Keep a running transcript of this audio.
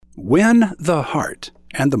Win the heart,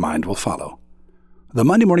 and the mind will follow. The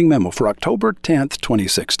Monday Morning Memo for October 10th,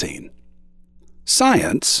 2016.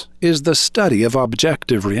 Science is the study of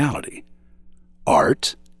objective reality.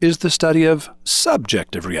 Art is the study of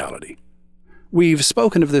subjective reality. We've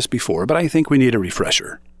spoken of this before, but I think we need a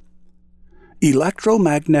refresher.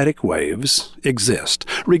 Electromagnetic waves exist,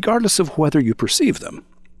 regardless of whether you perceive them.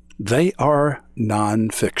 They are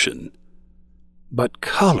non-fiction. But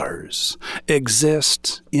colors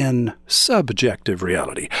exist in subjective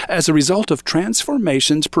reality as a result of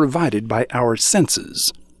transformations provided by our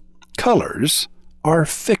senses. Colors are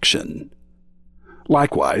fiction.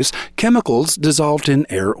 Likewise, chemicals dissolved in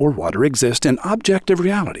air or water exist in objective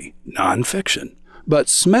reality, non-fiction. But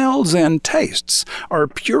smells and tastes are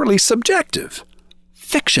purely subjective,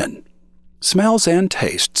 fiction. Smells and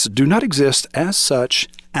tastes do not exist as such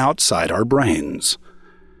outside our brains.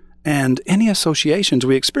 And any associations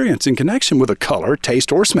we experience in connection with a color,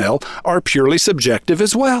 taste, or smell are purely subjective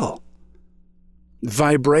as well.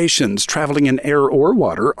 Vibrations traveling in air or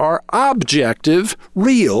water are objective,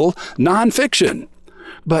 real, non-fiction.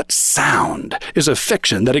 But sound is a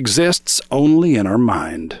fiction that exists only in our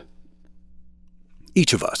mind.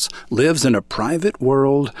 Each of us lives in a private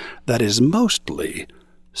world that is mostly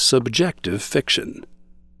subjective fiction.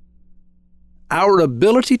 Our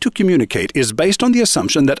ability to communicate is based on the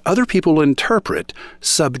assumption that other people interpret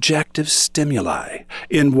subjective stimuli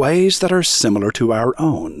in ways that are similar to our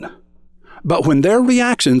own. But when their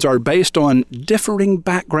reactions are based on differing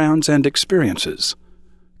backgrounds and experiences,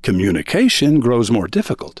 communication grows more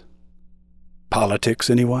difficult. Politics,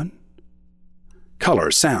 anyone?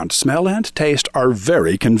 Color, sound, smell, and taste are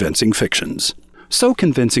very convincing fictions. So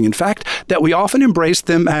convincing, in fact, that we often embrace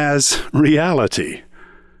them as reality.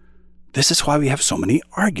 This is why we have so many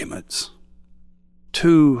arguments.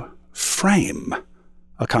 To frame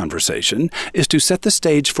a conversation is to set the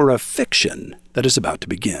stage for a fiction that is about to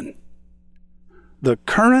begin. The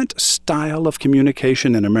current style of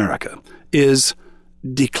communication in America is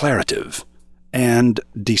declarative and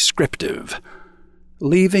descriptive,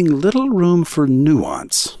 leaving little room for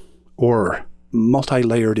nuance or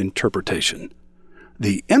multi-layered interpretation.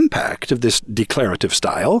 The impact of this declarative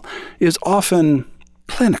style is often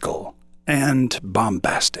clinical and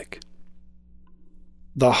bombastic.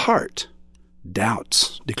 The heart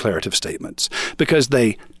doubts declarative statements because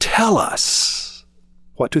they tell us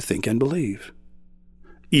what to think and believe.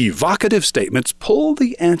 Evocative statements pull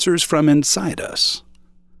the answers from inside us.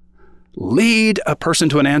 Lead a person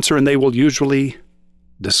to an answer and they will usually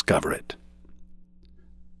discover it.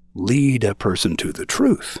 Lead a person to the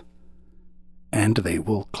truth and they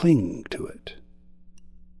will cling to it.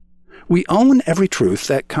 We own every truth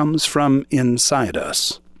that comes from inside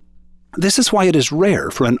us. This is why it is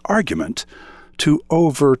rare for an argument to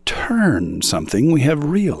overturn something we have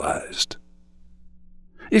realized.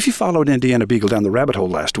 If you followed Indiana Beagle down the rabbit hole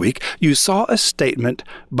last week, you saw a statement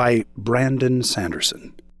by Brandon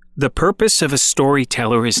Sanderson. The purpose of a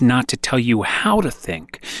storyteller is not to tell you how to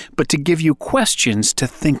think, but to give you questions to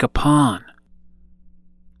think upon.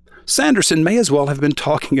 Sanderson may as well have been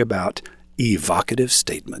talking about evocative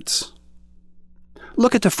statements.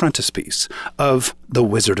 Look at the frontispiece of The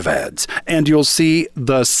Wizard of Ads, and you'll see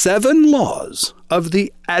the 7 laws of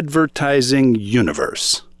the advertising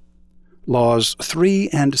universe. Laws 3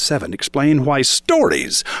 and 7 explain why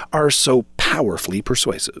stories are so powerfully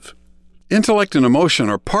persuasive. Intellect and emotion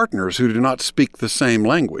are partners who do not speak the same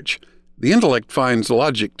language. The intellect finds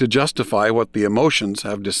logic to justify what the emotions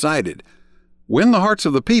have decided. Win the hearts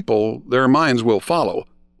of the people, their minds will follow.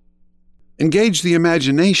 Engage the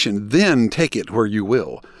imagination, then take it where you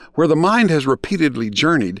will. Where the mind has repeatedly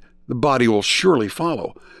journeyed, the body will surely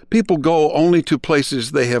follow. People go only to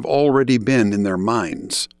places they have already been in their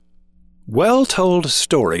minds. Well-told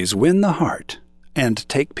stories win the heart and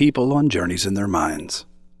take people on journeys in their minds.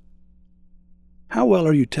 How well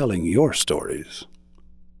are you telling your stories?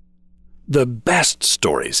 The best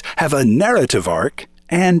stories have a narrative arc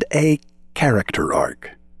and a character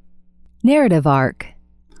arc. Narrative arc.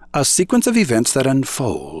 A sequence of events that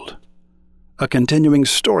unfold. A continuing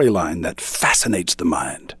storyline that fascinates the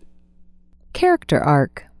mind. Character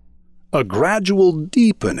arc. A gradual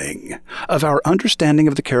deepening of our understanding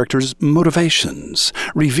of the character's motivations,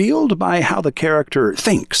 revealed by how the character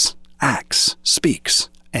thinks, acts, speaks,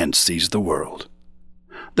 and sees the world.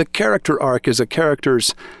 The character arc is a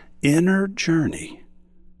character's inner journey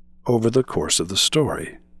over the course of the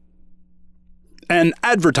story. An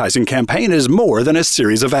advertising campaign is more than a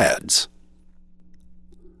series of ads.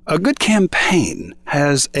 A good campaign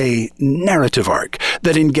has a narrative arc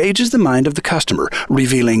that engages the mind of the customer,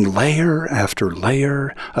 revealing layer after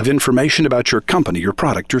layer of information about your company, your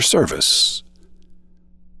product, your service.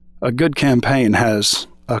 A good campaign has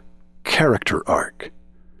a character arc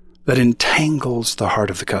that entangles the heart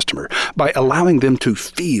of the customer by allowing them to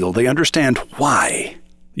feel they understand why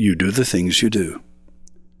you do the things you do.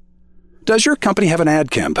 Does your company have an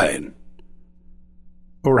ad campaign?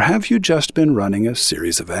 Or have you just been running a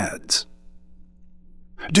series of ads?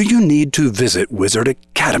 Do you need to visit Wizard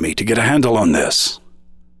Academy to get a handle on this?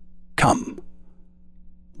 Come.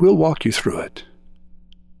 We'll walk you through it.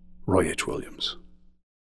 Roy H. Williams.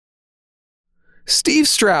 Steve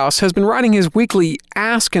Strauss has been writing his weekly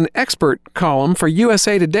Ask an Expert column for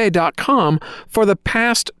usatoday.com for the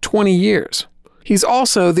past 20 years. He's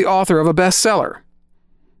also the author of a bestseller.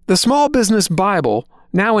 The Small Business Bible,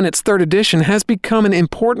 now in its 3rd edition, has become an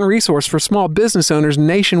important resource for small business owners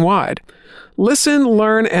nationwide. Listen,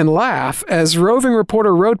 learn, and laugh as roving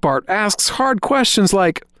reporter Rothbart asks hard questions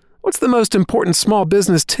like, what's the most important small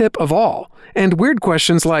business tip of all? And weird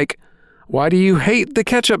questions like, why do you hate the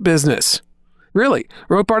ketchup business? Really,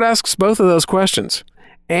 Rothbart asks both of those questions.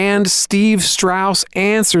 And Steve Strauss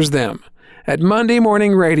answers them at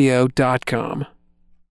MondayMorningRadio.com.